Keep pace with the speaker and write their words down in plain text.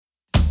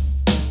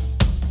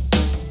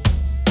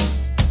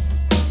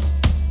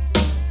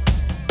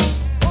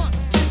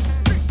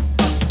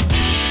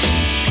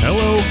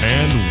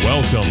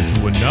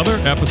another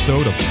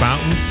episode of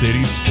Fountain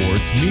City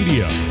Sports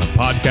Media, a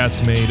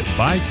podcast made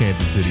by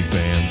Kansas City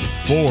fans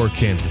for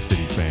Kansas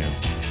City fans.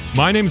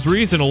 My name's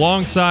Reese, and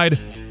alongside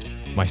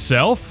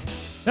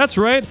myself, that's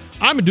right,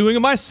 I'm doing a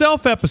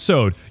myself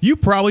episode. You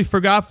probably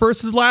forgot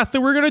first is last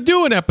that we're going to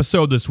do an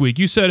episode this week.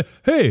 You said,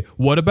 hey,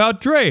 what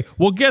about Dre?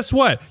 Well, guess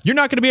what? You're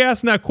not going to be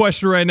asking that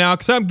question right now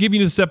because I'm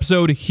giving you this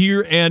episode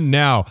here and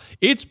now.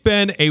 It's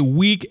been a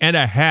week and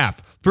a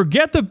half.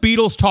 Forget the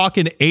Beatles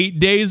talking 8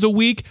 days a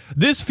week.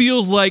 This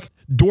feels like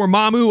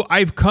Dormammu,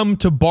 I've come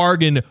to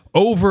bargain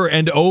over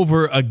and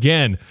over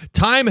again.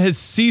 Time has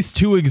ceased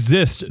to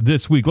exist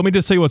this week. Let me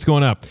just tell you what's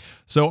going up.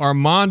 So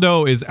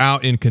Armando is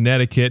out in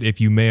Connecticut,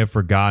 if you may have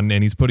forgotten,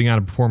 and he's putting on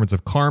a performance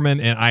of Carmen,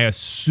 and I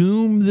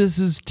assume this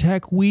is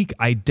Tech Week.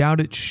 I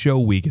doubt it's Show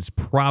Week. It's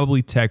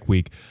probably Tech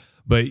Week.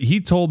 But he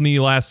told me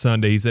last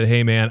Sunday, he said,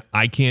 hey, man,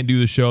 I can't do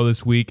the show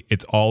this week.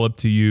 It's all up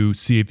to you.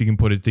 See if you can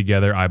put it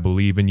together. I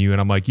believe in you. And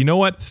I'm like, you know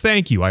what?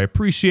 Thank you. I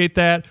appreciate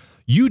that.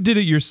 You did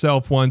it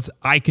yourself once.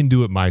 I can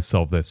do it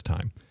myself this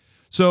time.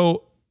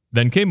 So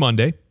then came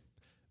Monday.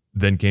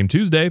 Then came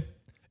Tuesday.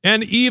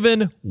 And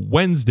even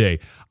Wednesday.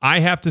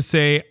 I have to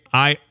say,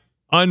 I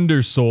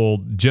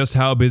undersold just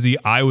how busy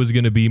I was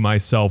going to be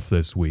myself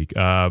this week.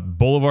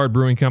 Boulevard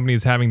Brewing Company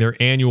is having their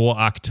annual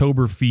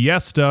October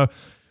Fiesta,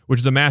 which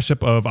is a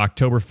mashup of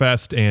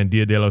Oktoberfest and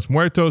Dia de los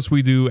Muertos.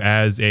 We do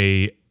as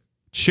a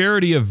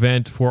charity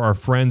event for our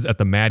friends at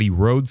the Mattie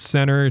Rhodes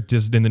Center,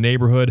 just in the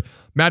neighborhood.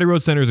 Mattie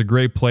Rhodes Center is a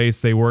great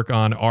place. They work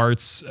on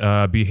arts,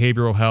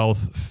 behavioral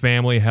health,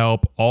 family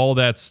help, all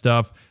that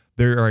stuff.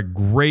 They're a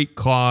great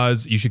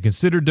cause. You should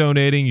consider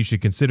donating. You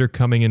should consider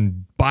coming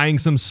and buying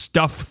some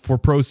stuff for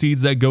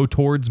proceeds that go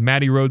towards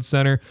Mattie Rhodes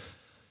Center.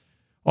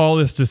 All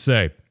this to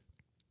say,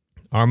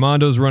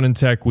 Armando's running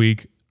Tech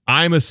Week.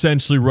 I'm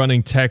essentially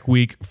running Tech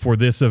Week for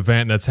this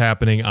event that's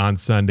happening on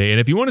Sunday. And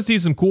if you want to see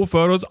some cool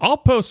photos, I'll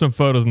post some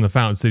photos on the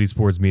Fountain City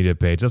Sports Media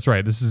page. That's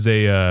right. This is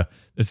a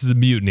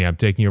mutiny. I'm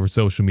taking over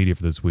social media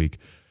for this week.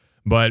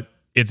 But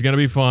it's going to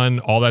be fun.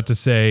 All that to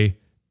say,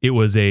 it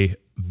was a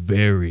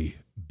very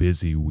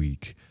busy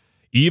week.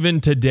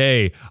 Even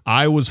today,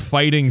 I was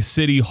fighting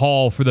City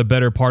Hall for the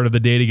better part of the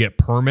day to get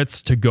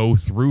permits to go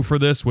through for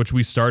this, which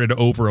we started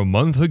over a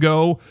month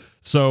ago.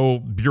 So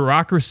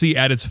bureaucracy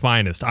at its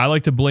finest. I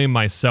like to blame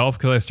myself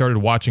because I started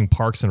watching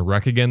Parks and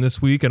Rec again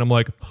this week, and I'm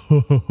like,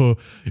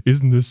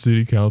 isn't this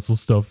city council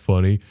stuff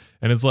funny?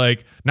 And it's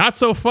like, not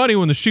so funny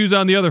when the shoe's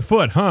on the other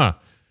foot, huh?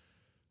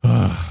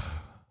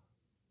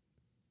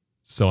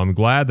 So I'm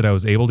glad that I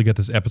was able to get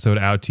this episode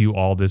out to you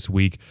all this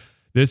week.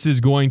 This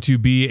is going to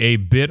be a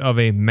bit of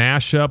a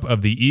mashup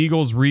of the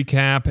Eagles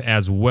recap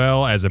as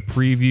well as a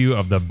preview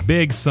of the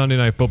big Sunday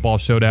Night Football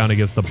showdown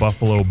against the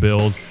Buffalo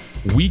Bills.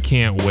 We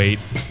can't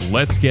wait.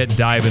 Let's get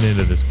diving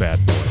into this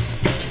bad boy.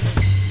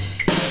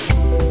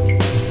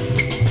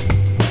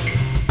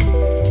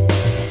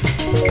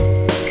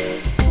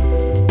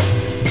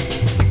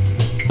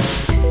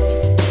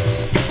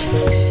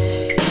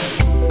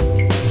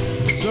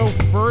 So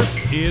first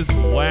is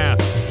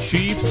last.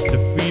 Chiefs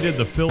defeated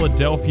the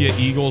Philadelphia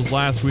Eagles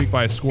last week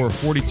by a score of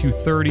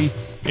 42-30.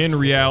 In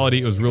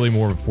reality, it was really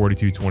more of a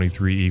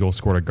 42-23. Eagles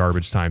scored a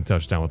garbage time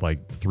touchdown with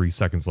like 3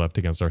 seconds left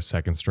against our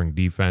second string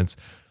defense.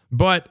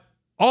 But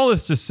all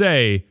this to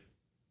say,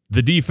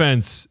 the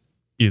defense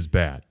is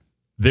bad.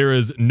 There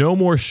is no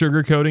more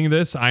sugarcoating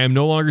this. I am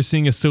no longer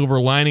seeing a silver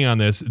lining on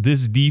this.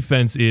 This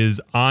defense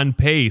is on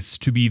pace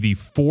to be the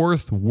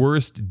fourth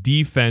worst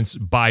defense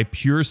by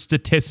pure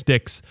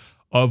statistics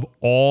of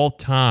all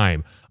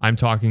time. I'm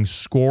talking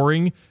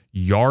scoring,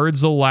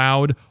 yards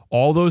allowed,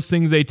 all those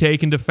things they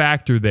take into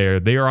factor there.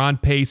 They are on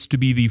pace to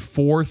be the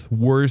fourth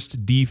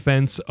worst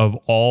defense of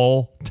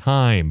all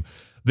time.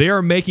 They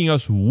are making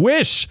us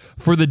wish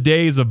for the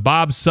days of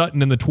Bob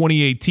Sutton and the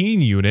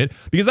 2018 unit,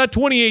 because that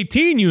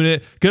 2018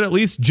 unit could at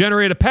least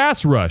generate a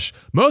pass rush.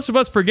 Most of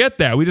us forget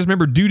that. We just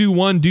remember doo-doo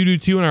 1, doo-doo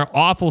 2, and our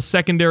awful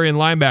secondary and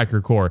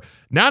linebacker core.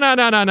 Nah.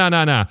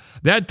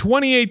 That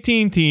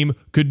 2018 team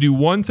could do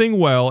one thing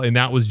well, and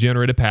that was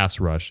generate a pass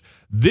rush.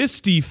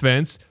 This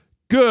defense,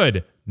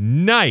 good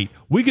night.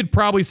 We could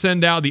probably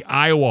send out the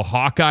Iowa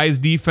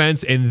Hawkeyes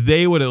defense, and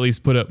they would at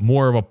least put up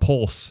more of a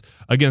pulse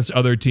against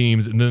other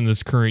teams than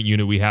this current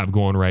unit we have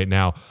going right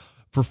now.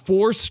 For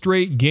 4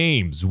 straight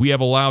games, we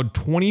have allowed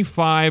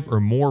 25 or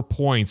more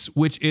points,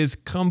 which is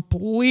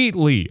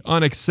completely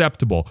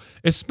unacceptable,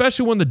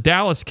 especially when the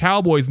Dallas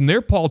Cowboys and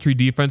their paltry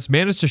defense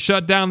managed to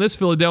shut down this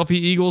Philadelphia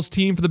Eagles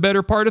team for the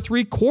better part of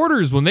 3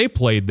 quarters when they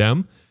played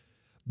them.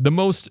 The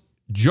most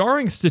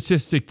jarring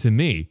statistic to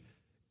me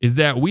is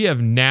that we have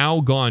now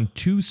gone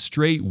 2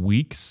 straight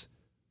weeks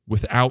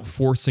without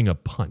forcing a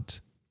punt.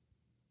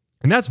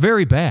 And that's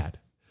very bad.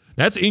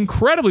 That's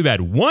incredibly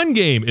bad. 1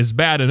 game is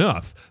bad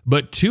enough,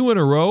 but 2 in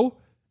a row,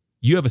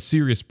 you have a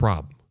serious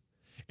problem.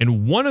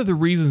 And one of the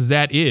reasons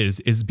that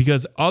is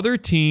because other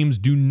teams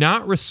do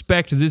not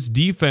respect this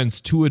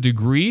defense to a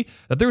degree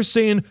that they're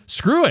saying,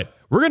 screw it.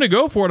 We're going to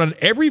go for it on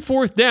every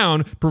 4th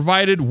down,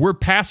 provided we're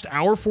past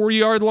our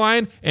 40-yard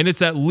line and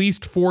it's at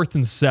least 4th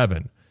and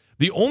 7.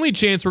 The only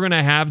chance we're going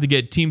to have to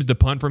get teams to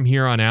punt from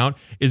here on out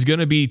is going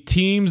to be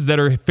teams that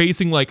are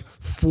facing like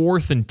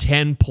 4th and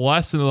 10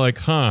 plus, and they're like,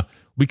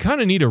 we kind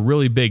of need a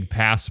really big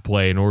pass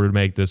play in order to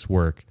make this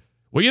work.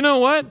 Well, you know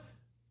what?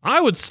 I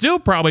would still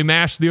probably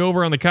mash the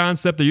over on the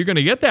concept that you're going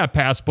to get that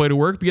pass play to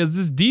work because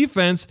this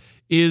defense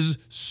is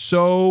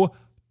so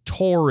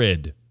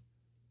torrid.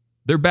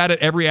 They're bad at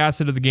every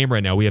asset of the game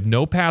right now. We have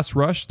no pass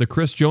rush. The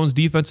Chris Jones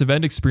defensive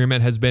end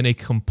experiment has been a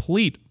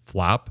complete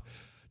flop.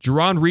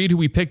 Jerron Reed, who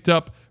we picked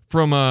up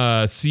from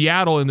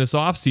Seattle in this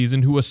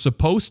offseason, who was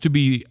supposed to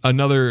be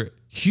another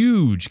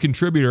huge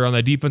contributor on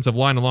that defensive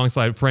line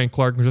alongside Frank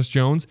Clark and Chris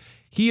Jones,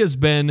 he has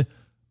been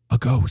a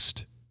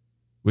ghost,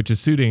 which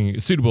is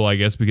suitable, I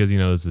guess, because,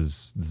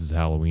 this is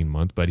Halloween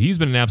month, but he's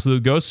been an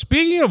absolute ghost.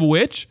 Speaking of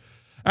which,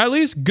 at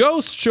least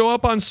ghosts show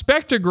up on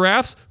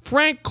spectrographs.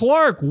 Frank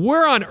Clark,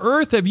 where on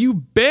earth have you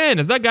been?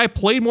 Has that guy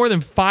played more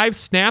than 5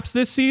 snaps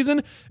this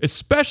season?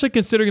 Especially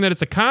considering that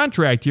it's a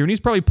contract year and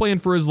he's probably playing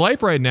for his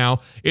life right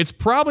now. It's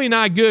probably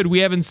not good. We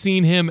haven't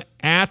seen him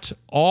at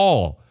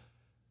all.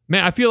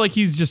 Man, I feel like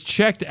he's just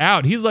checked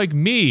out. He's like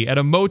me at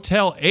a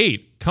Motel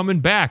 8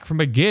 coming back from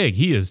a gig.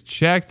 He is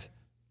checked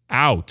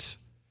out.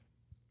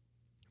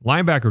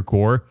 Linebacker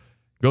core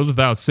goes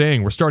without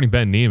saying. We're starting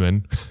Ben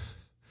Niemann.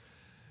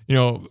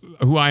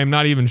 Who I am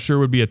not even sure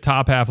would be a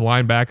top half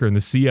linebacker in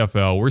the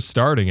CFL. We're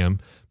starting him.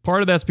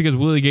 Part of that's because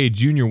Willie Gay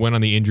Jr. went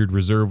on the injured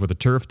reserve with a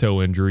turf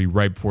toe injury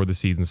right before the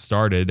season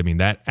started. I mean,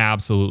 that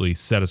absolutely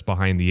set us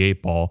behind the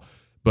 8 ball.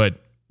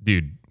 But,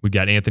 dude, we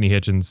got Anthony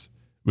Hitchens.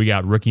 We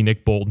got rookie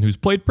Nick Bolton, who's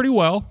played pretty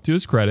well, to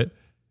his credit.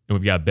 And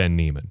we've got Ben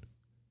Niemann.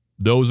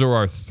 Those are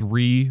our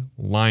 3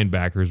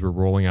 linebackers we're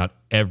rolling out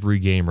every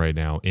game right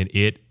now, and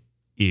it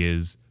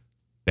is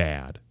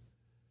bad.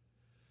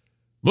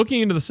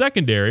 Looking into the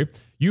secondary,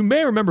 you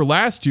may remember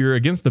last year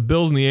against the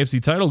Bills in the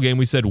AFC title game,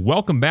 we said,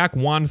 welcome back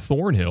Juan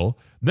Thornhill.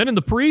 Then in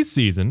the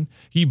preseason,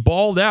 he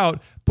balled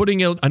out,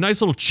 putting a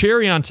nice little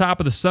cherry on top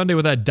of the sundae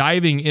with that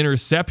diving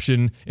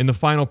interception in the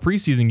final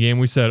preseason game.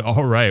 We said,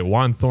 all right,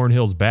 Juan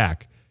Thornhill's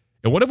back.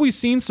 And what have we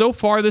seen so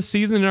far this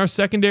season in our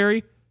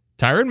secondary?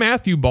 Tyrann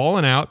Mathieu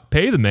balling out,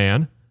 pay the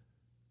man,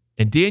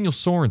 and Daniel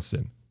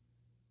Sorensen.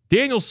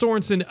 Daniel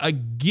Sorensen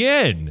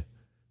again,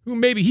 who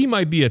maybe he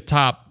might be a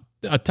top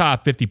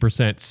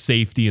 50%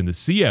 safety in the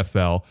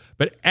CFL,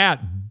 but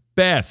at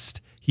best,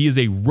 he is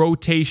a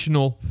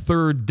rotational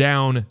 3rd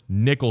down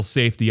nickel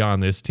safety on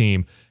this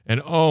team.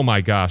 And oh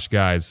my gosh,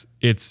 guys,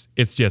 it's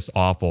just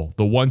awful.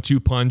 The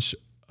 1-2 punch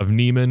of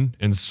Niemann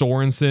and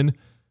Sorensen,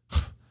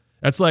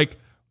 that's like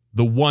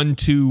the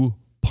 1-2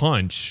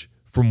 punch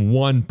from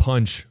One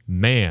Punch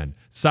Man.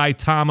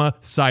 Saitama,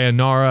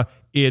 sayonara,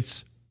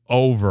 it's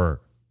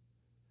over.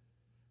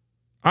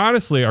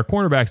 Honestly, our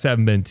cornerbacks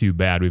haven't been too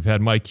bad. We've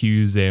had Mike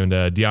Hughes and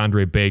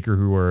DeAndre Baker,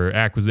 who were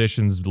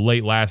acquisitions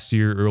late last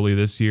year, early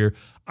this year.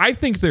 I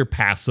think they're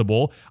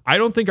passable. I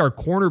don't think our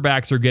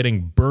cornerbacks are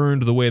getting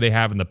burned the way they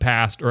have in the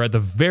past, or at the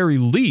very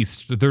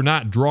least, they're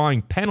not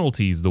drawing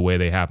penalties the way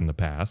they have in the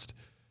past.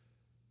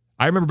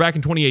 I remember back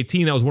in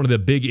 2018, that was one of the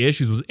big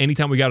issues, was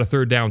anytime we got a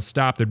 3rd down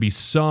stop, there'd be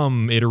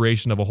some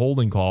iteration of a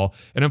holding call.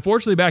 And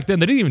unfortunately, back then,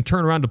 they didn't even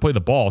turn around to play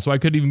the ball. So I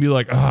couldn't even be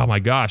like, oh my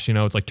gosh,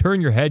 it's like, turn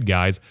your head,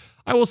 guys.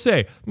 I will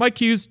say, Mike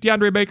Hughes,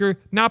 DeAndre Baker,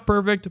 not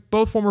perfect.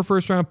 Both former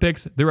first-round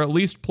picks. They're at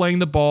least playing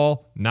the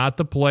ball, not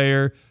the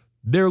player.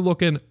 They're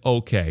looking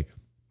okay.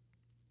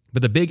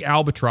 But the big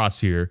albatross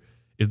here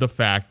is the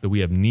fact that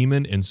we have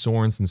Niemann and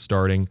Sorensen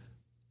starting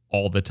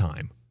all the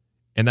time.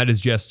 And that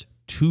is just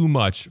too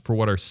much for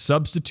what are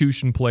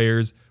substitution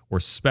players or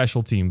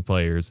special team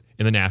players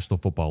in the National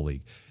Football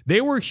League.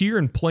 They were here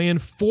and playing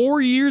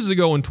 4 years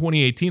ago in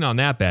 2018 on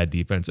that bad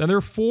defense, and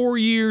they're 4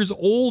 years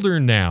older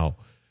now.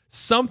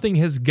 Something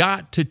has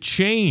got to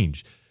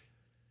change.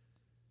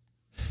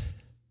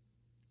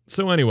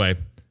 So anyway,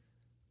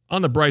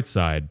 on the bright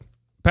side,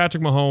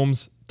 Patrick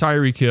Mahomes,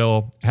 Tyreek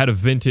Hill had a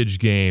vintage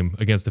game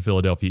against the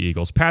Philadelphia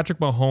Eagles. Patrick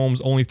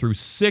Mahomes only threw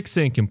 6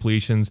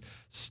 incompletions,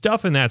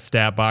 stuff in that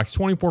stat box,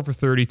 24 for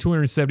 30,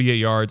 278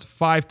 yards,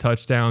 5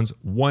 touchdowns,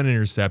 1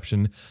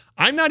 interception.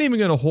 I'm not even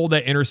going to hold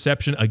that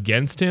interception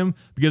against him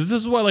because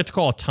this is what I like to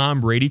call a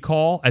Tom Brady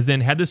call, as in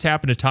had this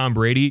happened to Tom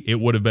Brady, it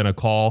would have been a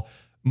call.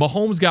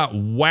 Mahomes got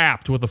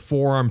whapped with a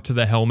forearm to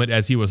the helmet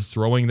as he was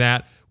throwing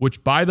that,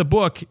 which by the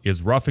book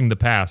is roughing the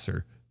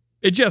passer.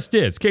 It just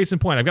is. Case in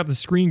point, I've got the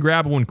screen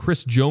grab of when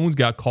Chris Jones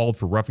got called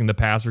for roughing the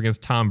passer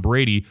against Tom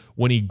Brady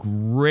when he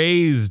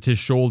grazed his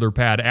shoulder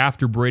pad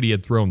after Brady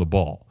had thrown the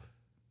ball.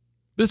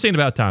 This ain't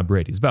about Tom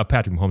Brady. It's about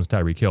Patrick Mahomes and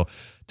Tyreek Hill.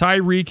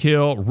 Tyreek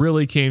Hill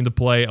really came to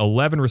play.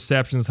 11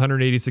 receptions,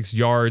 186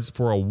 yards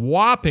for a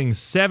whopping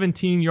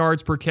 17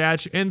 yards per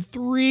catch and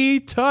 3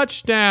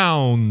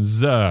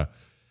 touchdowns. If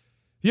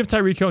you have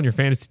Tyreek Hill on your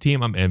fantasy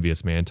team, I'm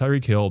envious, man.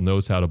 Tyreek Hill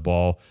knows how to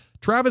ball.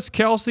 Travis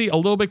Kelce, a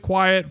little bit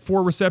quiet,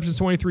 4 receptions,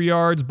 23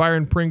 yards.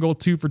 Byron Pringle,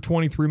 2 for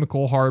 23.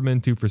 McCole Hardman,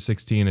 2 for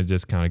 16. It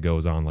just kind of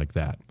goes on like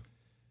that.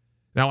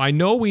 Now, I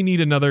know we need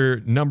another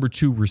number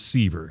 2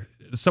 receiver,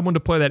 someone to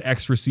play that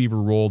X receiver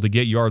role, to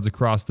get yards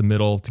across the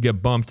middle, to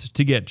get bumped,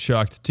 to get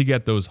chucked, to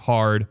get those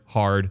hard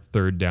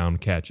 3rd down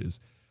catches.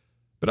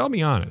 But I'll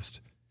be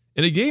honest,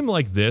 in a game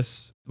like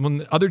this,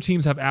 when other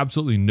teams have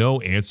absolutely no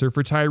answer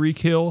for Tyreek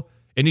Hill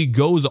and he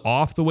goes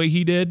off the way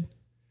he did,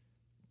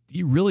 do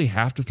you really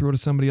have to throw to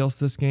somebody else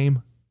this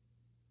game?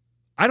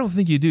 I don't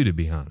think you do, to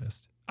be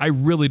honest. I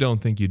really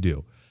don't think you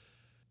do.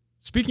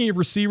 Speaking of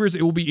receivers,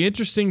 it will be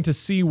interesting to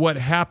see what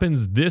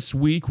happens this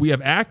week. We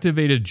have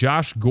activated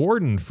Josh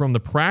Gordon from the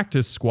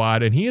practice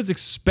squad, and he is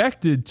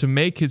expected to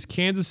make his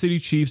Kansas City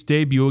Chiefs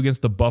debut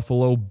against the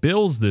Buffalo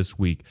Bills this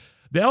week.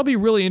 That'll be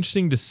really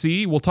interesting to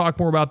see. We'll talk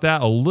more about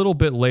that a little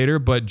bit later,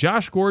 but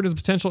Josh Gordon is a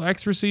potential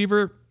X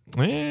receiver.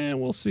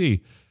 We'll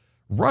see.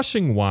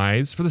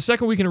 Rushing-wise, for the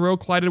second week in a row,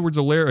 Clyde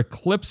Edwards-Helaire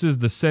eclipses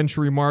the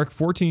century mark,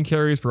 14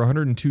 carries for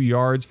 102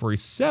 yards for a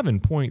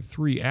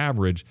 7.3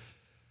 average.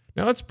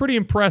 Now, that's pretty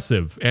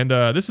impressive, and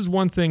this is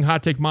one thing,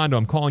 Hot Take Mondo,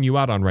 I'm calling you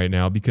out on right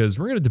now because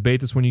we're going to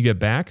debate this when you get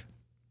back.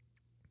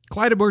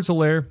 Clyde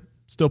Edwards-Helaire,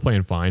 still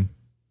playing fine.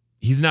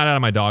 He's not out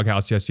of my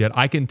doghouse just yet.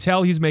 I can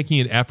tell he's making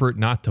an effort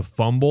not to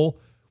fumble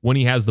when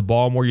he has the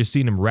ball more. You're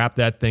seeing him wrap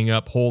that thing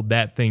up, hold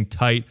that thing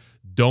tight,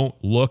 don't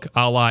look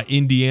a la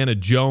Indiana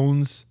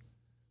Jones.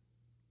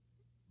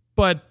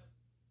 But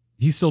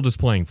he's still just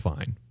playing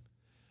fine.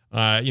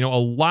 A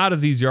lot of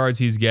these yards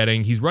he's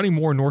getting, he's running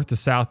more north to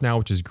south now,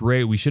 which is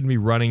great. We shouldn't be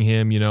running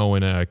him,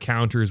 in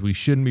counters. We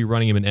shouldn't be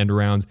running him in end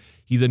arounds.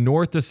 He's a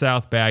north to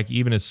south back,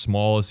 even as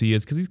small as he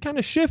is, because he's kind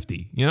of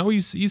shifty.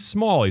 He's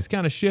small. He's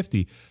kind of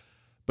shifty.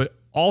 But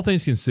all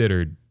things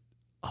considered,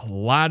 a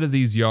lot of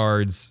these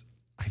yards,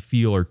 I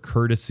feel, are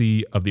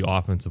courtesy of the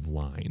offensive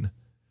line.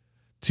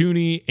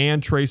 Tooney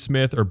and Trey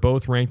Smith are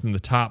both ranked in the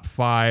top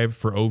 5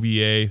 for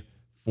OVA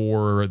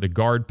for the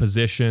guard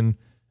position.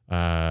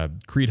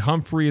 Creed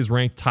Humphrey is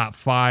ranked top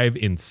 5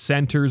 in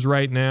centers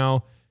right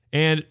now.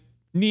 And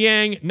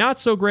Niang, not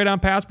so great on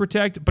pass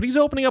protect, but he's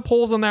opening up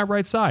holes on that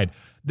right side.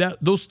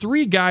 Those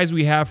 3 guys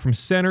we have from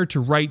center to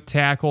right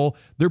tackle,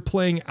 they're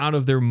playing out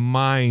of their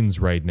minds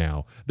right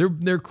now.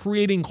 They're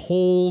creating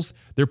holes.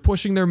 They're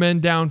pushing their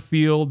men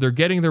downfield. They're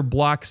getting their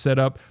blocks set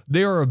up.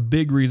 They are a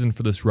big reason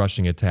for this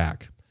rushing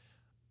attack.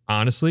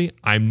 Honestly,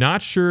 I'm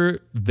not sure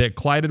that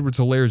Clyde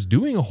Edwards-Helaire is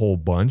doing a whole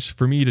bunch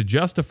for me to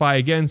justify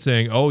again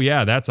saying, oh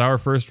yeah, that's our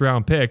first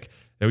round pick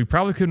that we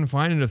probably couldn't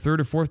find in a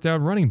 3rd or 4th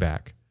down running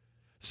back.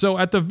 So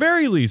at the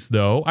very least,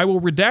 though, I will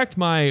redact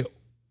my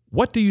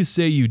 "what do you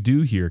say you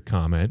do here"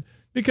 comment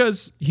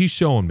because he's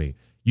showing me.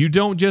 You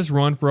don't just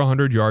run for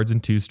 100 yards in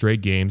 2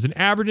 straight games, and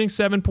averaging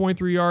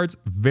 7.3 yards,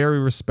 very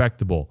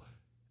respectable.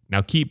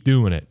 Now keep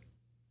doing it.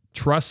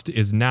 Trust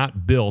is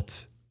not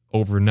built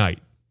overnight.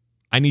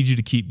 I need you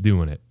to keep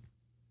doing it.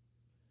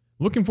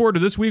 Looking forward to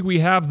this week, we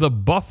have the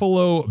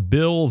Buffalo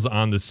Bills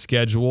on the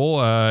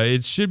schedule.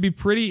 It should be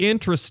pretty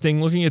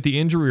interesting looking at the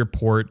injury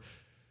report.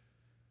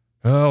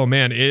 Oh,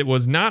 man, it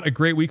was not a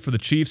great week for the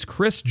Chiefs.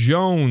 Chris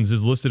Jones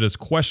is listed as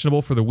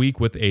questionable for the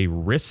week with a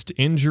wrist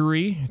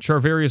injury.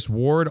 Charvarius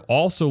Ward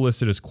also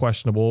listed as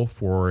questionable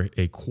for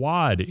a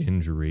quad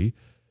injury.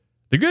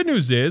 The good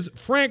news is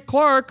Frank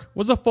Clark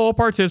was a full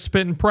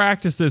participant in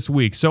practice this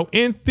week. So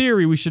in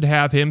theory, we should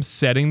have him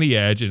setting the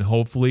edge and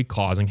hopefully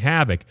causing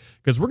havoc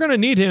because we're going to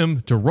need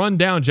him to run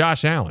down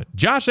Josh Allen.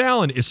 Josh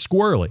Allen is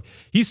squirrely.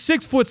 He's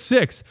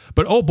 6'6",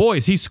 but oh boy,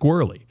 is he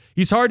squirrely.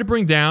 He's hard to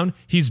bring down.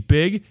 He's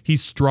big.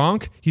 He's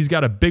strong. He's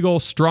got a big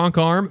old strong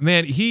arm.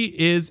 Man, he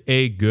is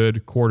a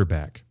good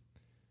quarterback.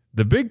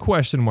 The big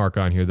question mark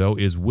on here, though,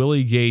 is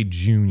Willie Gay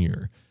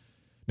Jr.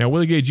 Now,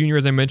 Willie Gay Jr.,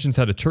 as I mentioned, has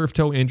had a turf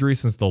toe injury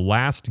since the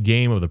last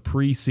game of the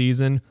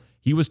preseason.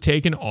 He was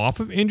taken off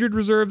of injured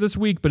reserve this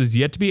week, but is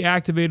yet to be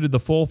activated to the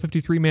full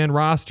 53-man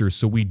roster,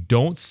 so we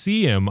don't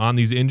see him on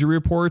these injury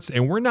reports,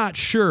 and we're not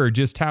sure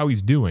just how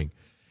he's doing.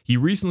 He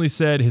recently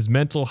said his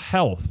mental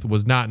health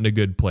was not in a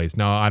good place.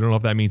 Now, I don't know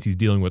if that means he's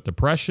dealing with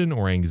depression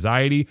or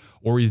anxiety,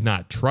 or he's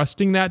not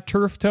trusting that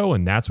turf toe,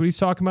 and that's what he's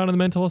talking about on the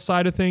mental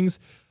side of things,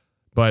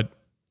 but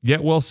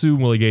get well soon,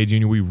 Willie Gay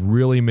Jr. We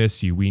really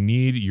miss you. We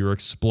need your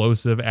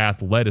explosive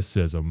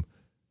athleticism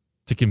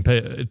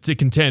to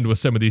contend with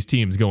some of these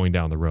teams going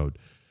down the road.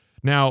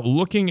 Now,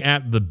 looking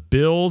at the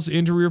Bills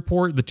injury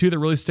report, the 2 that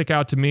really stick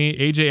out to me,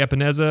 AJ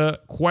Epineza,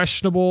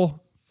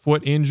 questionable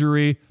foot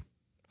injury.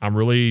 I'm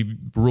really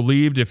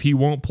relieved if he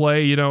won't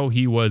play.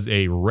 He was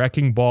a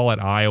wrecking ball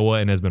at Iowa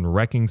and has been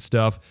wrecking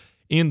stuff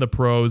in the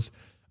pros.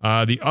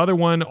 The other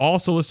one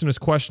also listed as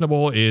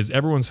questionable is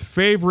everyone's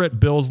favorite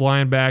Bills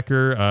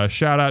linebacker.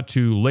 Shout out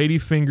to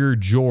Ladyfinger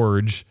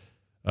George,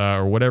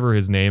 or whatever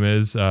his name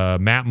is,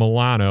 Matt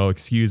Milano,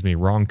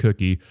 wrong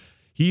cookie.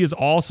 He is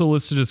also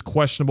listed as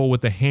questionable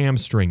with a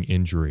hamstring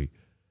injury.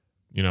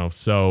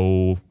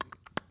 So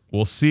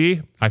we'll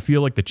see. I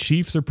feel like the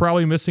Chiefs are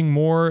probably missing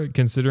more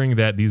considering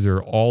that these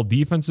are all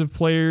defensive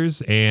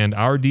players and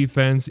our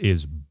defense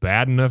is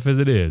bad enough as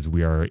it is.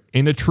 We are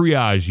in a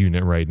triage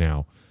unit right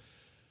now.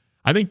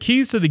 I think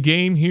keys to the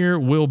game here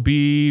will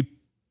be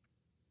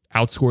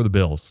outscore the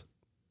Bills.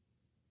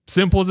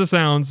 Simple as it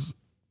sounds,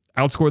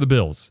 outscore the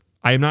Bills.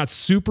 I am not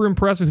super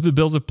impressed with who the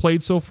Bills have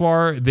played so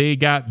far. They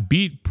got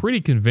beat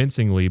pretty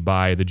convincingly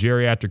by the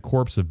geriatric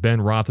corpse of Ben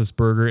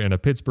Roethlisberger and a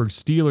Pittsburgh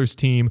Steelers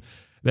team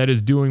that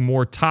is doing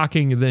more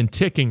talking than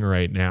ticking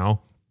right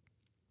now.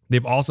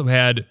 They've also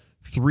had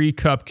 3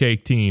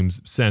 cupcake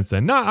teams since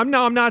then. No,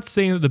 I'm not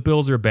saying that the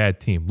Bills are a bad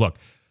team. Look,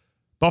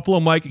 Buffalo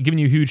Mike, giving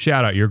you a huge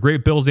shout out. You're a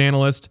great Bills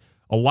analyst.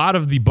 A lot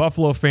of the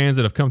Buffalo fans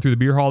that have come through the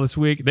beer hall this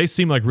week, they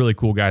seem like really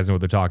cool guys and know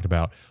what they're talking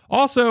about.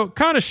 Also,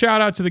 kind of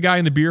shout out to the guy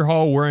in the beer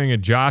hall wearing a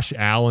Josh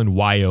Allen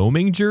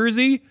Wyoming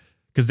jersey,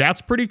 because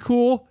that's pretty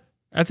cool.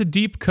 That's a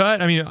deep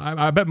cut. I mean,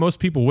 I bet most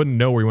people wouldn't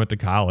know where he went to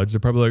college. They're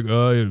probably like, I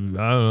don't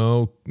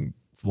know,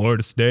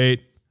 Florida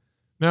State.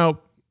 No,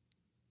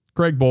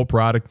 Craig Bowl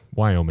product,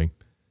 Wyoming.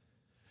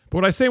 But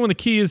what I say when the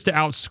key is to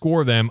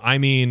outscore them, I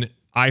mean,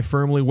 I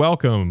firmly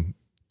welcome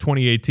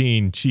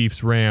 2018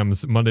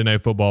 Chiefs-Rams Monday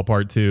Night Football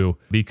Part 2,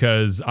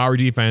 because our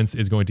defense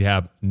is going to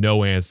have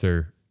no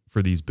answer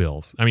for these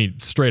Bills. I mean,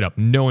 straight up,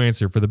 no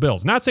answer for the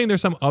Bills. Not saying there's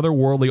some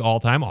otherworldly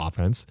all-time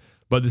offense,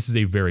 but this is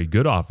a very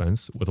good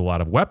offense with a lot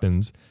of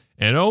weapons.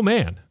 And oh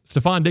man,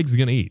 Stephon Diggs is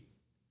going to eat.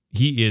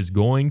 He is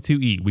going to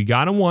eat. We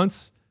got him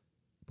once,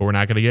 but we're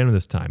not going to get him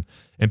this time.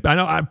 And I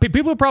know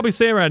people are probably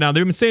saying right now,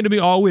 they've been saying to me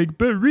all week,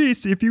 but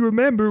Reese, if you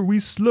remember, we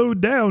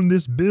slowed down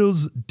this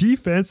Bills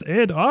defense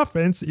and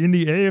offense in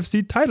the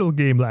AFC title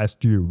game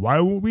last year. Why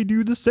won't we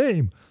do the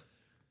same?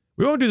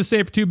 We won't do the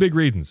same for 2 big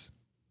reasons.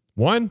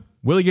 1,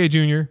 Willie Gay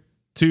Jr.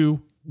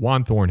 2,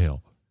 Juan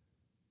Thornhill.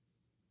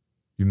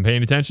 You've been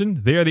paying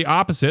attention? They are the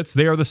opposites.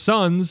 They are the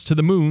suns to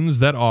the moons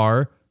that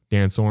are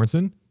Dan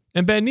Sorensen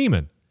and Ben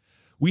Niemann.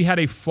 We had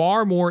a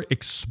far more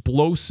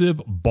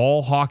explosive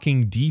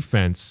ball-hawking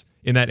defense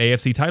in that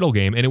AFC title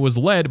game, and it was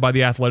led by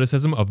the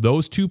athleticism of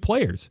those 2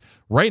 players.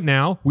 Right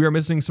now, we are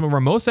missing some of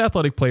our most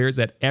athletic players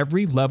at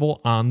every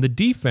level on the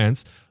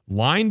defense,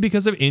 line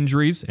because of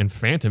injuries and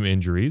phantom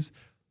injuries,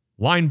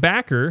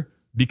 linebacker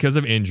because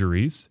of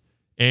injuries,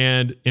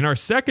 and in our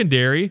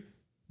secondary,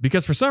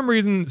 because for some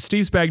reason,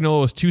 Steve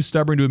Spagnuolo is too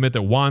stubborn to admit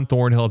that Juan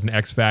Thornhill is an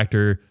X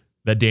factor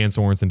that Dan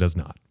Sorensen does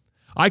not.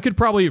 I could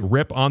probably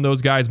rip on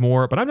those guys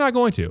more, but I'm not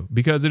going to,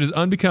 because it is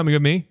unbecoming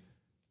of me,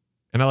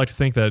 and I like to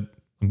think that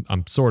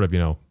I'm sort of,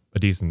 a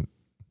decent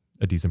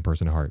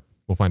person at heart.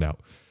 We'll find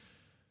out.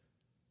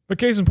 But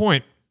case in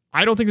point,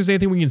 I don't think there's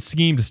anything we can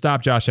scheme to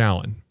stop Josh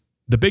Allen.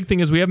 The big thing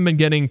is we haven't been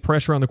getting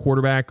pressure on the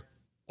quarterback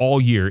all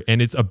year,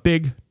 and it's a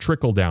big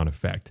trickle-down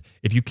effect.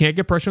 If you can't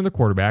get pressure on the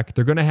quarterback,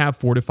 they're going to have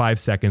 4 to 5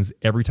 seconds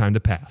every time to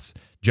pass.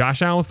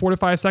 Josh Allen with 4 to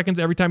 5 seconds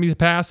every time he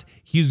pass,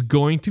 he's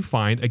going to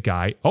find a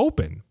guy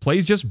open.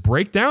 Plays just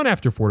break down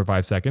after 4 to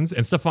 5 seconds,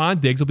 and Stephon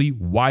Diggs will be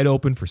wide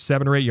open for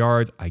 7 or 8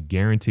 yards, I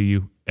guarantee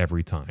you,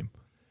 every time.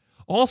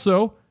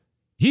 Also,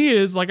 he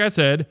is, like I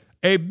said,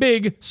 a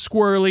big,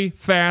 squirrely,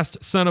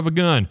 fast son of a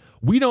gun.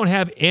 We don't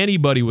have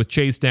anybody with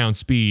chase down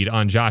speed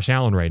on Josh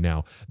Allen right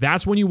now.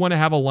 That's when you want to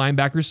have a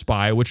linebacker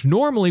spy, which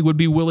normally would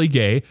be Willie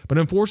Gay, but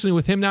unfortunately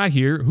with him not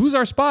here, who's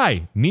our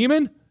spy?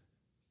 Niemann?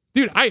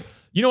 Dude,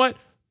 you know what?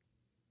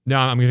 No,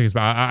 I'm going to take a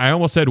spy. I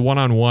almost said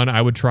one-on-one,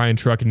 I would try and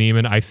truck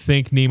Niemann. I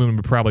think Niemann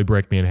would probably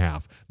break me in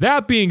half.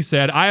 That being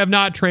said, I have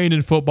not trained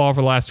in football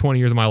for the last 20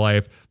 years of my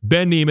life.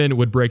 Ben Niemann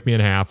would break me in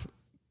half.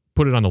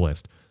 Put it on the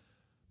list.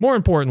 More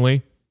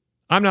importantly,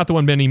 I'm not the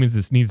one Ben Niemann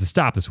needs to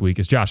stop this week.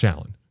 It's Josh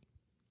Allen.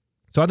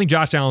 So I think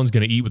Josh Allen's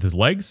going to eat with his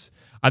legs.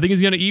 I think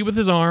he's going to eat with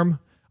his arm.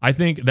 I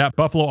think that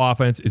Buffalo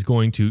offense is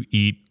going to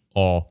eat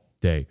all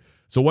day.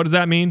 So what does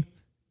that mean?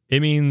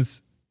 It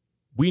means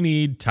we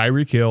need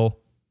Tyreek Hill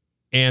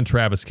and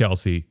Travis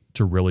Kelce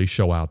to really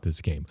show out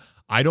this game.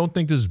 I don't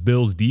think this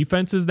Bills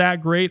defense is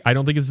that great. I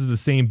don't think this is the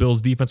same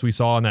Bills defense we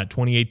saw in that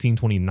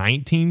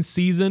 2018-2019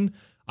 season.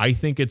 I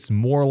think it's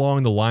more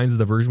along the lines of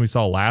the version we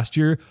saw last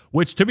year,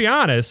 which, to be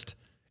honest,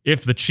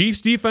 if the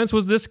Chiefs defense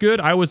was this good,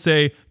 I would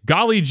say,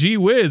 golly gee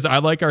whiz, I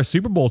like our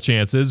Super Bowl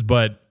chances,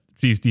 but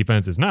Chiefs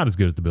defense is not as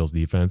good as the Bills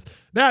defense.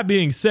 That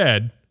being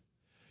said,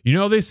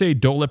 they say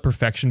don't let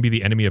perfection be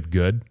the enemy of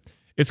good.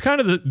 It's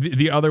kind of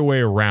the other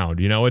way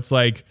around. It's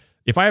like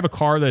if I have a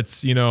car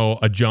that's,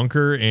 a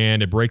junker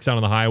and it breaks down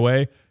on the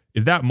highway,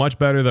 is that much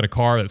better than a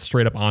car that's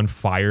straight up on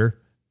fire?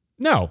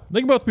 No,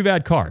 they can both be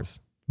bad cars,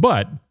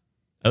 but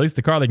at least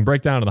the car that can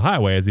break down on the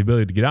highway has the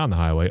ability to get out on the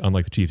highway,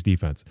 unlike the Chiefs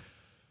defense.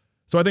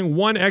 So I think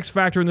one X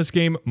factor in this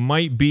game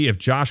might be if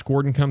Josh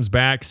Gordon comes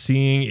back,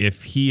 seeing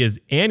if he is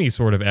any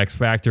sort of X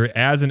factor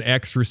as an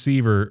X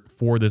receiver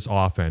for this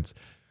offense.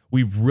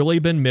 We've really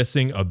been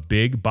missing a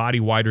big body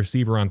wide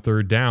receiver on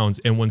third downs.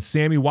 And when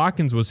Sammy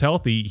Watkins was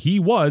healthy, he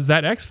was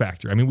that X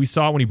factor. I mean, we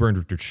saw when he burned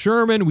Richard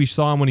Sherman. We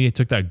saw him when he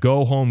took that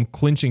go-home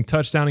clinching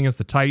touchdown against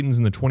the Titans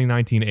in the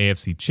 2019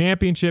 AFC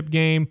Championship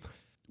game.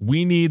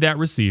 We need that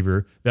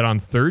receiver that on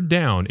third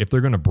down, if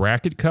they're going to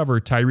bracket cover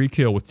Tyreek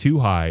Hill with too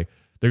high,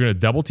 they're going to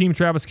double team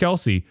Travis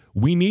Kelce.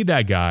 We need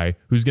that guy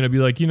who's going to be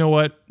like, you know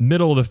what?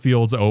 Middle of the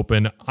field's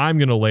open. I'm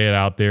going to lay it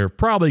out there,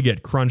 probably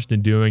get crunched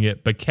in doing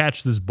it, but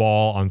catch this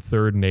ball on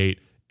 3rd and 8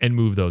 and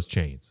move those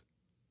chains.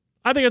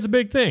 I think that's a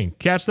big thing.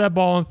 Catch that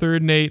ball on 3rd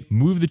and 8,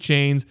 move the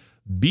chains,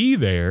 be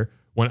there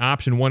when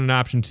option 1 and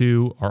option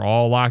 2 are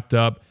all locked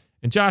up.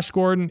 And Josh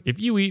Gordon, if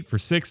you eat for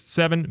 6,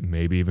 7,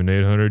 maybe even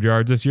 800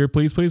 yards this year,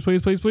 please, please,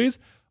 please, please, please,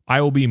 I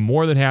will be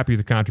more than happy with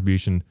the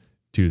contribution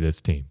to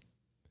this team.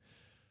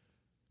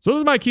 So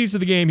those are my keys to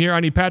the game here. I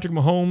need Patrick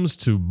Mahomes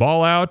to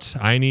ball out.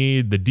 I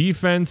need the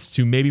defense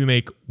to maybe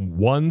make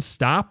one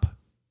stop.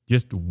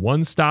 Just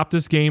one stop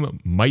this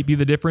game might be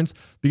the difference,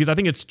 because I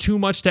think it's too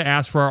much to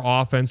ask for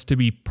our offense to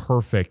be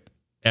perfect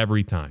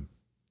every time.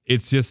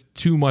 It's just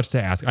too much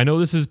to ask. I know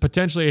this is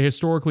potentially a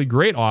historically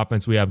great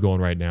offense we have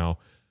going right now,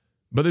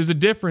 but there's a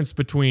difference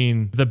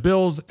between the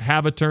Bills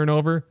have a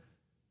turnover,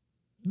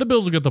 the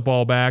Bills will get the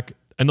ball back,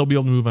 and they'll be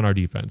able to move on our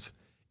defense.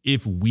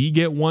 If we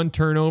get one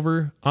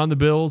turnover on the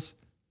Bills,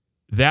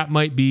 that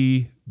might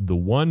be the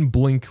one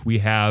blink we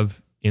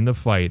have in the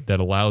fight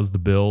that allows the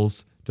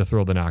Bills to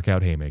throw the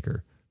knockout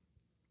haymaker.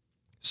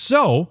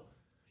 So,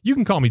 you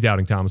can call me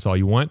Doubting Thomas all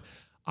you want.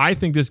 I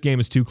think this game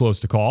is too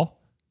close to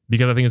call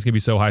because I think it's going to be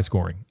so high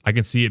scoring. I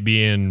can see it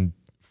being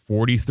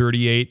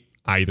 40-38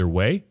 either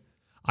way.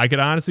 I could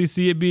honestly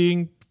see it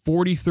being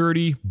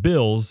 40-30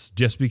 Bills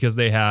just because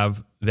they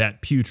have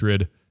that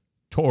putrid,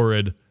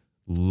 torrid,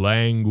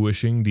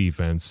 languishing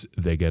defense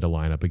they get to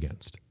line up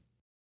against.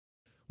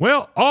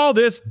 Well, all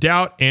this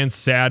doubt and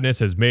sadness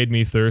has made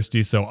me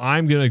thirsty, so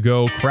I'm going to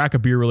go crack a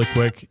beer really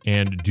quick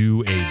and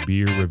do a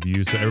beer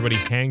review. So everybody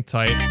hang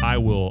tight. I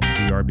will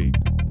BRB.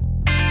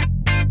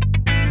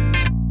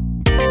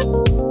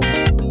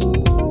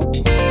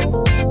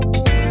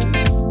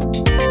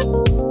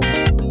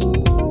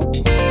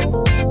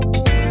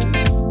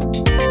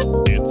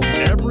 It's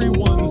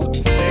everyone's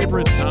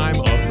favorite time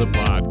of the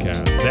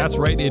podcast. That's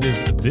right. It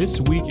is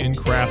This Week in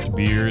Craft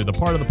Beer, the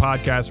part of the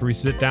podcast where we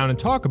sit down and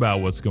talk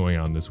about what's going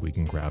on this week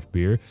in craft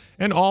beer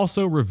and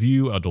also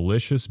review a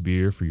delicious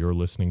beer for your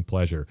listening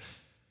pleasure.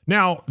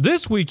 Now,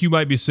 this week you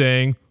might be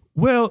saying,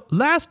 well,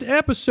 last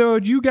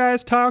episode you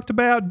guys talked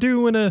about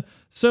doing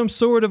some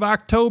sort of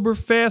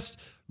Oktoberfest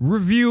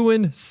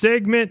reviewing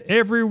segment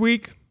every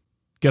week.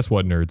 Guess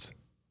what, nerds?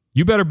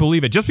 You better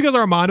believe it. Just because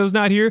Armando's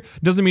not here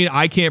doesn't mean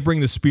I can't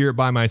bring the spirit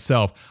by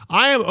myself.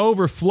 I am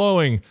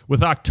overflowing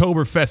with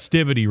October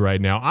festivity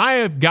right now. I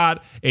have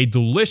got a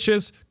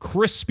delicious,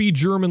 crispy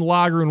German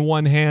lager in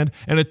one hand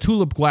and a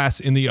tulip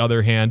glass in the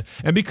other hand.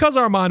 And because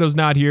Armando's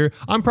not here,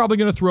 I'm probably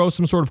going to throw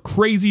some sort of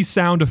crazy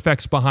sound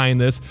effects behind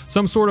this,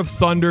 some sort of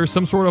thunder,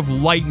 some sort of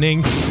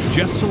lightning,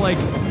 just to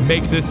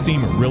make this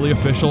seem really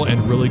official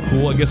and really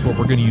cool. And guess what?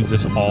 We're going to use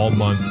this all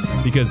month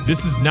because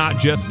this is not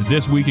just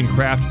This Week in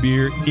Craft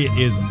Beer. It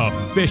is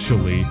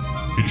officially,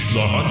 it's the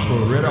Hunt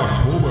for Red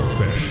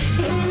Oktoberfest.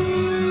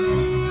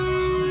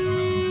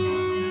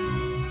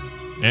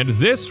 And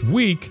this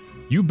week,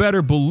 you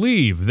better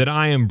believe that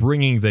I am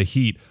bringing the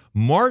heat.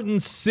 Martin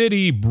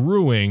City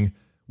Brewing,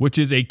 which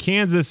is a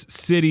Kansas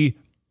City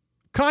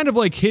kind of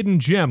hidden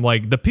gem.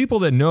 The people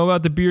that know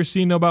about the beer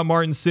scene know about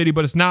Martin City,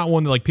 but it's not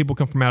one that people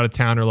come from out of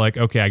town are like,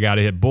 okay, I got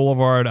to hit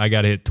Boulevard, I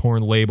got to hit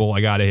Torn Label,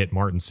 I got to hit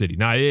Martin City.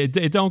 Now,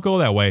 it don't go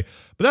that way,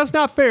 but that's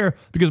not fair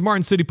because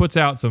Martin City puts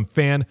out some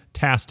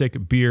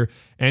fantastic beer.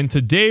 And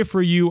today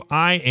for you,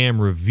 I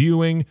am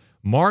reviewing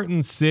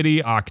Martin City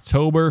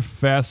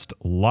Oktoberfest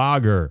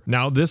Lager.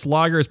 Now, this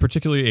lager is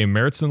particularly a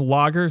Märzen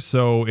lager,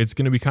 so it's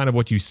going to be kind of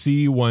what you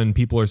see when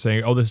people are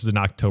saying, oh, this is an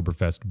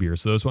Oktoberfest beer.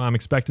 So that's why I'm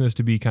expecting this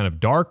to be kind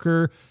of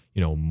darker,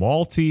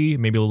 malty,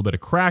 maybe a little bit of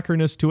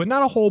crackerness to it.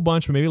 Not a whole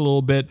bunch, but maybe a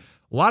little bit.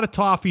 A lot of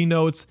toffee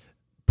notes,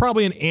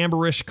 probably an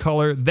amberish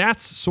color.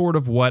 That's sort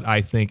of what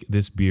I think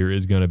this beer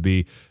is going to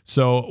be.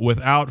 So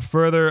without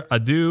further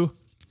ado,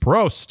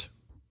 Prost!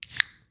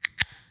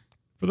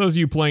 For those of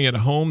you playing at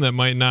home that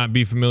might not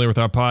be familiar with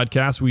our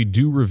podcast, we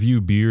do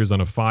review beers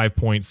on a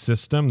 5-point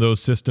system, those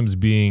systems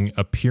being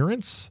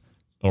appearance,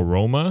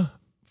 aroma,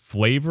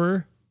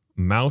 flavor,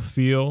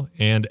 mouthfeel,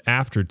 and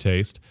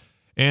aftertaste.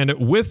 And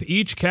with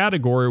each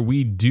category,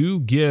 we do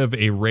give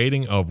a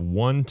rating of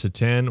 1 to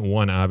 10,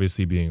 1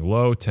 obviously being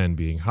low, 10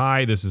 being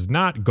high. This is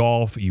not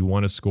golf. You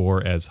want to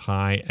score as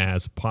high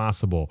as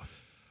possible.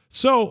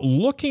 So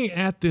looking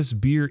at this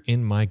beer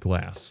in my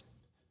glass,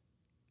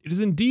 it is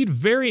indeed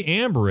very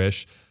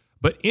amberish,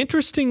 but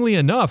interestingly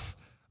enough,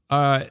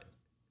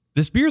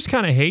 this beer's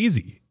kind of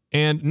hazy,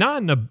 and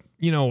not in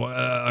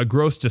a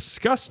gross,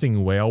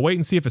 disgusting way. I'll wait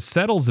and see if it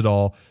settles at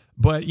all.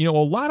 But a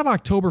lot of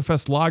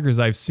Oktoberfest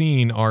lagers I've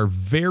seen are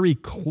very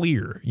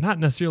clear, not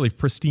necessarily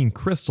pristine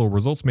crystal.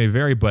 Results may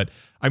vary, but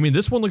I mean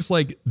this one looks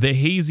like the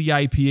hazy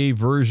IPA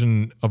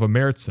version of a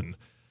Märzen.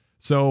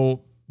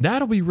 So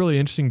that'll be really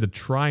interesting to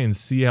try and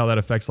see how that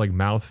affects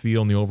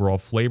mouthfeel and the overall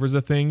flavors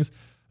of things.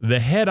 The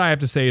head, I have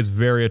to say, is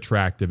very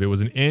attractive. It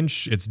was 1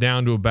 inch. It's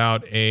down to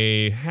about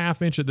a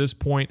 1/2 inch at this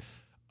point.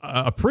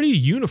 A pretty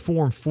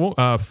uniform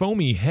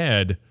foamy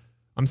head.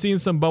 I'm seeing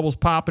some bubbles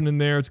popping in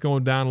there. It's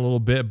going down a little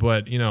bit,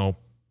 but,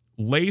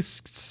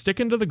 lace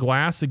sticking to the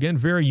glass. Again,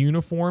 very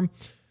uniform.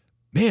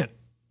 Man,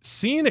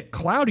 seeing it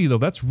cloudy, though,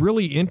 that's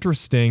really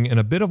interesting and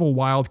a bit of a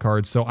wild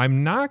card. So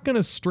I'm not going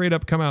to straight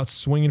up come out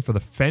swinging for the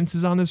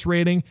fences on this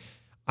rating.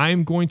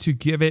 I'm going to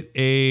give it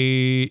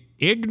a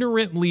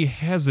ignorantly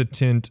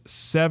hesitant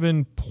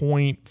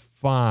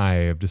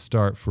 7.5 to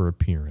start for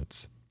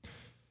appearance.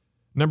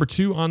 Number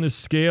 2 on this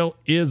scale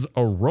is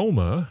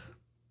aroma.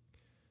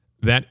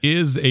 That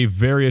is a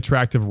very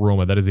attractive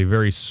aroma. That is a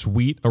very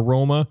sweet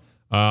aroma.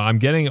 I'm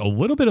getting a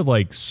little bit of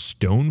like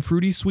stone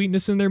fruity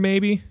sweetness in there,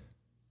 maybe.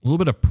 A little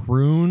bit of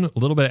prune, a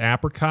little bit of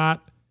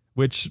apricot,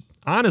 which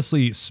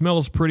honestly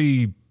smells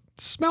pretty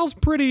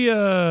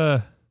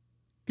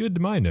good to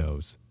my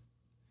nose.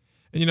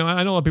 And,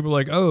 I know a lot of people are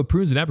like, oh,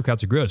 prunes and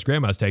apricots are gross.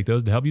 Grandmas take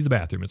those to help use the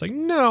bathroom. It's like,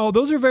 no,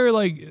 those are very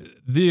like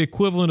the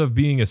equivalent of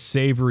being a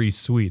savory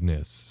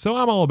sweetness. So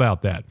I'm all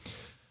about that.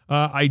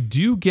 I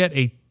do get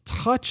a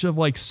touch of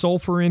like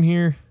sulfur in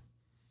here,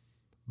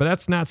 but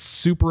that's not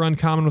super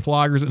uncommon with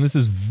lagers. And this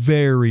is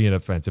very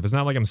inoffensive. It's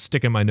not like I'm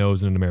sticking my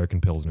nose in an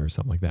American Pilsner or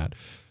something like that.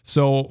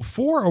 So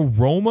for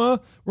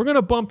aroma, we're going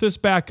to bump this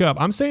back up.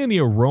 I'm saying the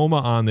aroma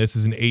on this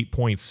is an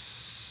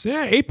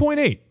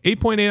 8.8.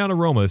 8.8 on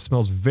aroma. It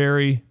smells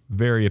very,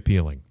 very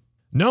appealing.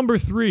 Number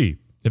 3.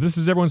 If this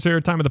is everyone's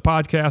favorite time of the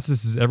podcast,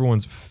 this is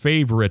everyone's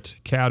favorite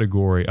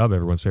category of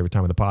everyone's favorite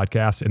time of the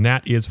podcast, and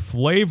that is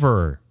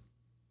flavor.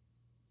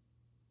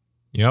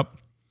 Yep.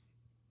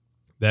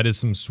 That is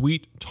some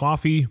sweet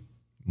toffee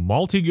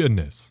malty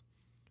goodness.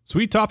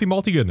 Sweet toffee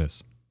malty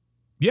goodness.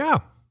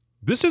 Yeah,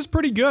 this is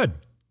pretty good.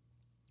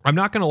 I'm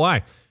not going to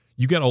lie.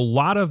 You get a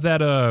lot of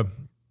that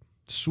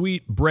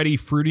sweet, bready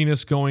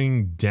fruitiness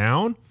going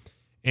down.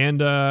 And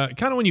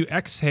kind of when you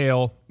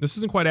exhale, this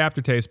isn't quite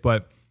aftertaste,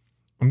 but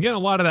I'm getting a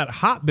lot of that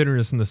hop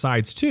bitterness in the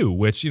sides too,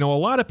 which, a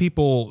lot of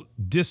people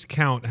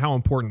discount how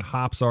important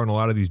hops are in a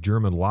lot of these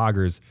German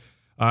lagers.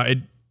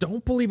 I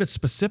don't believe it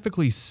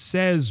specifically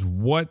says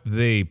what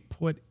they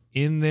put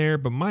in there,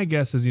 but my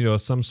guess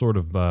is, some sort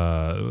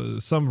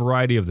of, some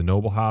variety of the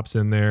noble hops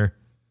in there.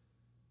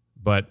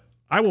 But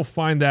I will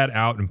find that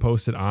out and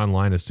post it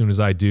online as soon as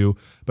I do.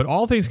 But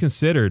all things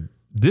considered,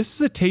 this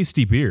is a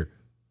tasty beer.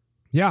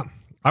 Yeah,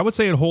 I would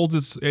say it holds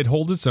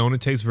its own.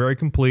 It tastes very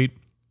complete.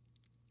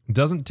 It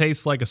doesn't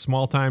taste like a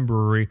small time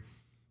brewery.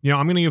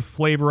 I'm going to give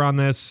flavor on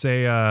this,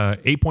 say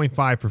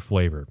 8.5 for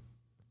flavor.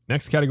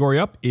 Next category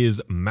up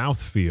is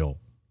mouthfeel.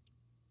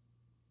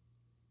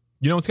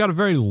 It's got a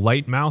very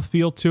light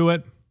mouthfeel to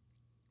it,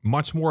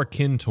 much more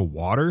akin to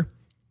water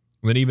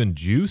than even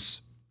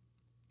juice.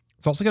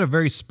 It's also got a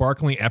very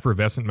sparkling,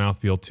 effervescent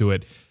mouthfeel to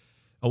it.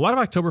 A lot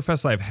of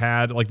Oktoberfests I've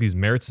had, like these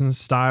Märzen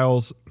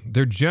styles,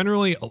 they're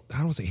generally, I don't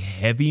want to say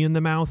heavy in the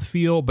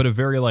mouthfeel, but a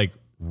very like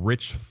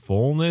rich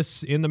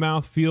fullness in the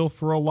mouthfeel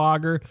for a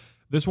lager.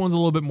 This one's a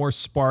little bit more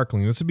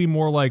sparkling. This would be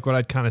more like what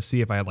I'd kind of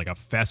see if I had like a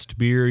fest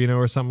beer,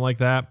 or something like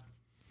that.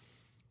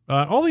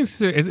 All things,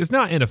 it's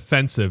not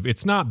inoffensive.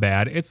 It's not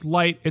bad. It's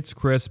light. It's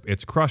crisp.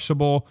 It's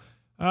crushable.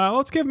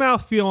 Let's give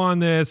mouthfeel on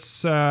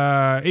this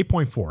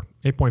 8.4.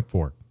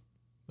 8.4.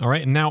 All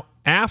right, and now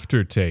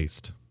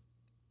aftertaste.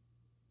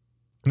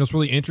 What's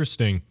really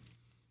interesting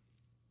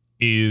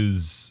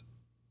is,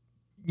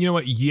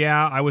 what?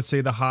 Yeah, I would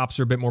say the hops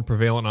are a bit more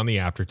prevalent on the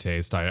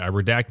aftertaste. I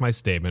redact my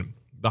statement.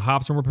 The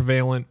hops are more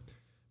prevalent.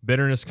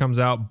 Bitterness comes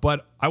out,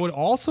 but I would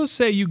also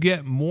say you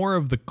get more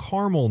of the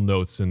caramel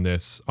notes in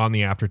this on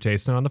the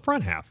aftertaste than on the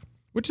front half,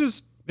 which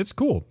is, it's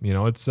cool.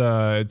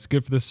 It's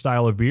good for this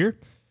style of beer.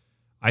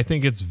 I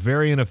think it's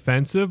very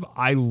inoffensive.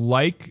 I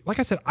like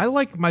I said, I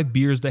like my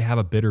beers to have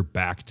a bitter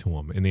back to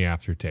them in the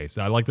aftertaste.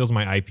 I like those in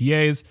my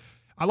IPAs.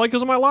 I like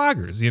those in my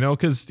lagers,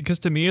 because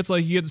to me, it's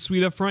like you get the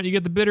sweet up front, you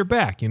get the bitter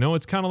back.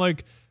 It's kind of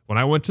like when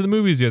I went to the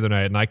movies the other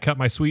night and I cut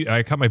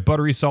my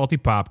buttery, salty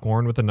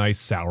popcorn with a nice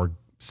sour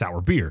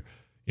beer.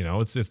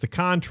 It's the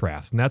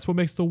contrast, and that's what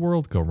makes the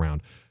world go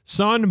round.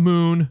 Sun,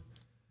 Moon,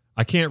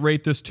 I can't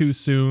rate this too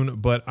soon,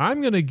 but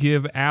I'm going to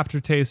give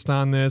aftertaste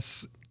on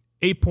this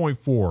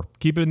 8.4.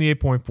 Keep it in the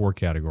 8.4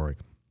 category.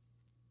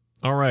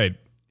 All right.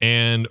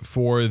 And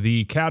for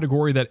the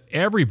category that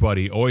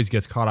everybody always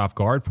gets caught off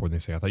guard for, they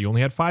say, I thought you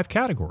only had 5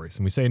 categories.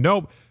 And we say,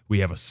 nope,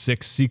 we have a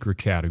 6th secret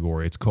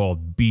category. It's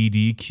called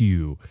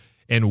BDQ.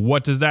 And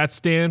what does that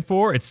stand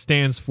for? It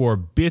stands for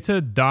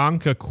Bitte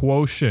Danke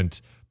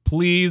Quotient.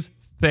 Please,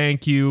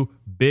 thank you,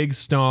 Big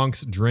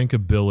Stonks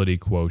Drinkability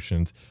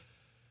Quotient.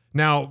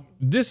 Now,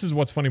 this is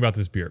what's funny about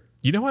this beer.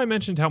 How I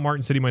mentioned how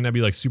Martin City might not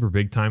be like super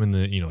big time in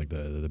the, like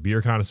the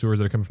beer connoisseurs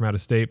that are coming from out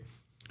of state?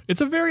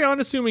 It's a very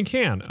unassuming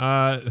can.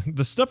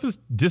 The stuff that's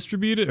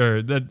distributed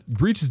or that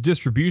reaches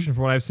distribution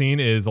from what I've seen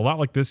is a lot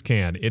like this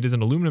can. It is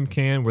an aluminum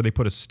can where they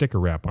put a sticker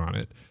wrap on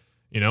it,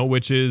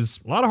 which is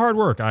a lot of hard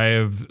work. I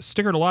have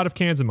stickered a lot of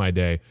cans in my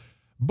day,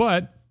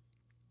 but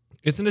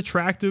it's an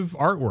attractive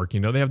artwork.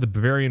 They have the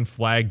Bavarian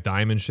flag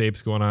diamond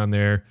shapes going on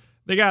there.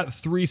 They got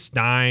 3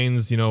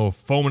 steins,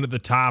 foaming at the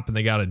top, and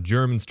they got a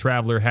German's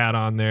traveler hat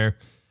on there.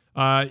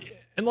 And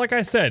like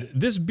I said,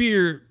 this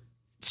beer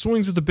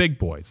swings with the big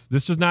boys.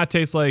 This does not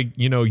taste like,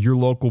 your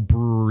local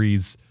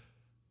brewery's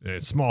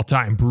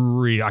small-time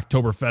brewery,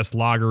 Oktoberfest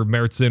lager,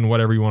 Märzen,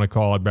 whatever you want to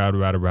call it. Blah,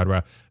 blah, blah,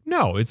 blah.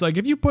 No, it's like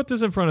if you put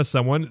this in front of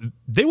someone,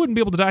 they wouldn't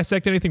be able to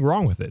dissect anything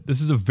wrong with it.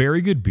 This is a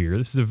very good beer.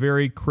 This is a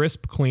very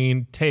crisp,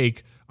 clean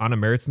take on a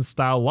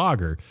Märzen-style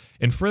lager.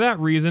 And for that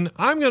reason,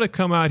 I'm going to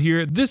come out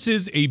here. This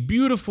is a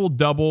beautiful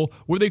double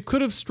where they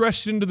could have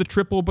stretched it into the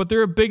triple, but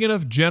they're a big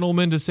enough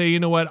gentleman to say, you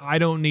know what, I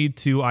don't need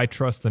to. I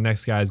trust the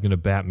next guy is going to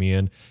bat me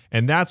in.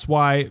 And that's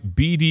why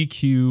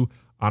BDQ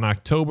on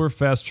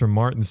Oktoberfest from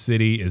Martin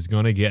City is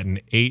going to get an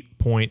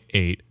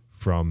 8.8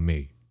 from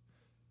me.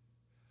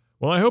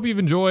 Well, I hope you've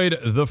enjoyed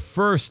the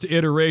first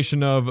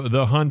iteration of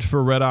the Hunt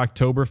for Red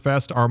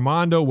Oktoberfest.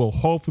 Armando will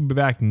hopefully be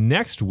back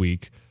next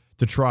week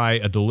to try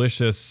a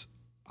delicious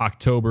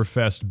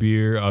Oktoberfest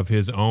beer of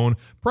his own,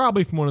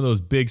 probably from one of those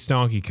big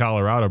stonky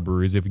Colorado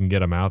breweries if we can get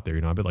them out there,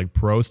 a bit like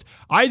Prost.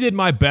 I did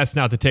my best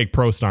not to take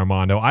Prost,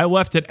 Armando. I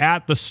left it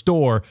at the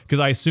store because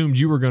I assumed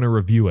you were going to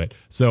review it,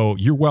 so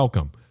you're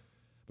welcome.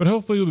 But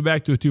hopefully we'll be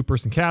back to a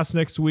two-person cast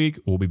next week.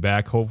 We'll be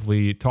back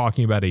hopefully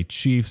talking about a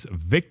Chiefs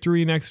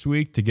victory next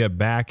week to get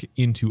back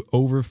into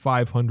over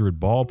 500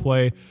 ball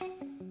play.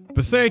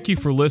 But thank you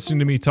for listening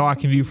to me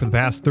talking to you for the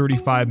past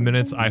 35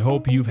 minutes. I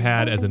hope you've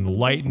had as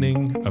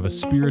enlightening of a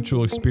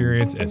spiritual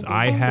experience as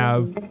I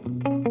have.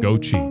 Go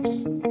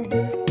Chiefs.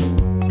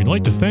 We'd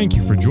like to thank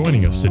you for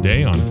joining us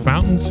today on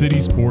Fountain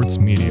City Sports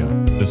Media.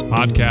 This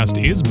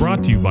podcast is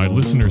brought to you by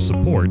listener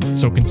support,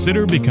 so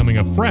consider becoming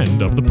a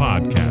friend of the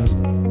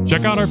podcast.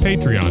 Check out our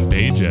Patreon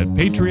page at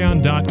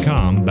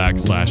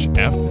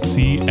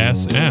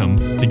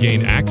patreon.com/FCSM to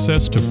gain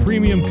access to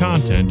premium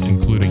content,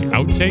 including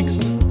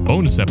outtakes,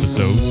 bonus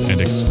episodes, and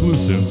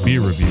exclusive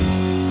beer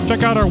reviews.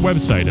 Check out our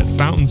website at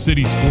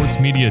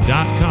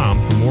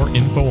FountainCitySportsMedia.com for more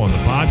info on the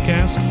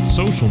podcast,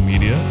 social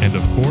media, and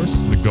of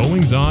course, the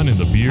goings-on in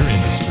the beer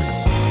industry.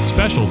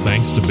 Special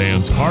thanks to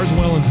bands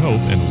Carswell and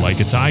Hope and Like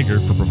a Tiger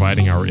for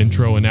providing our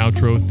intro and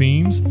outro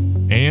themes.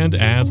 And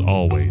as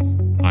always,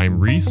 I'm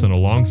Reese, and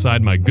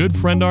alongside my good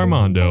friend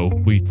Armando,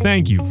 we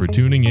thank you for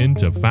tuning in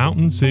to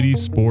Fountain City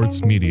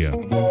Sports Media.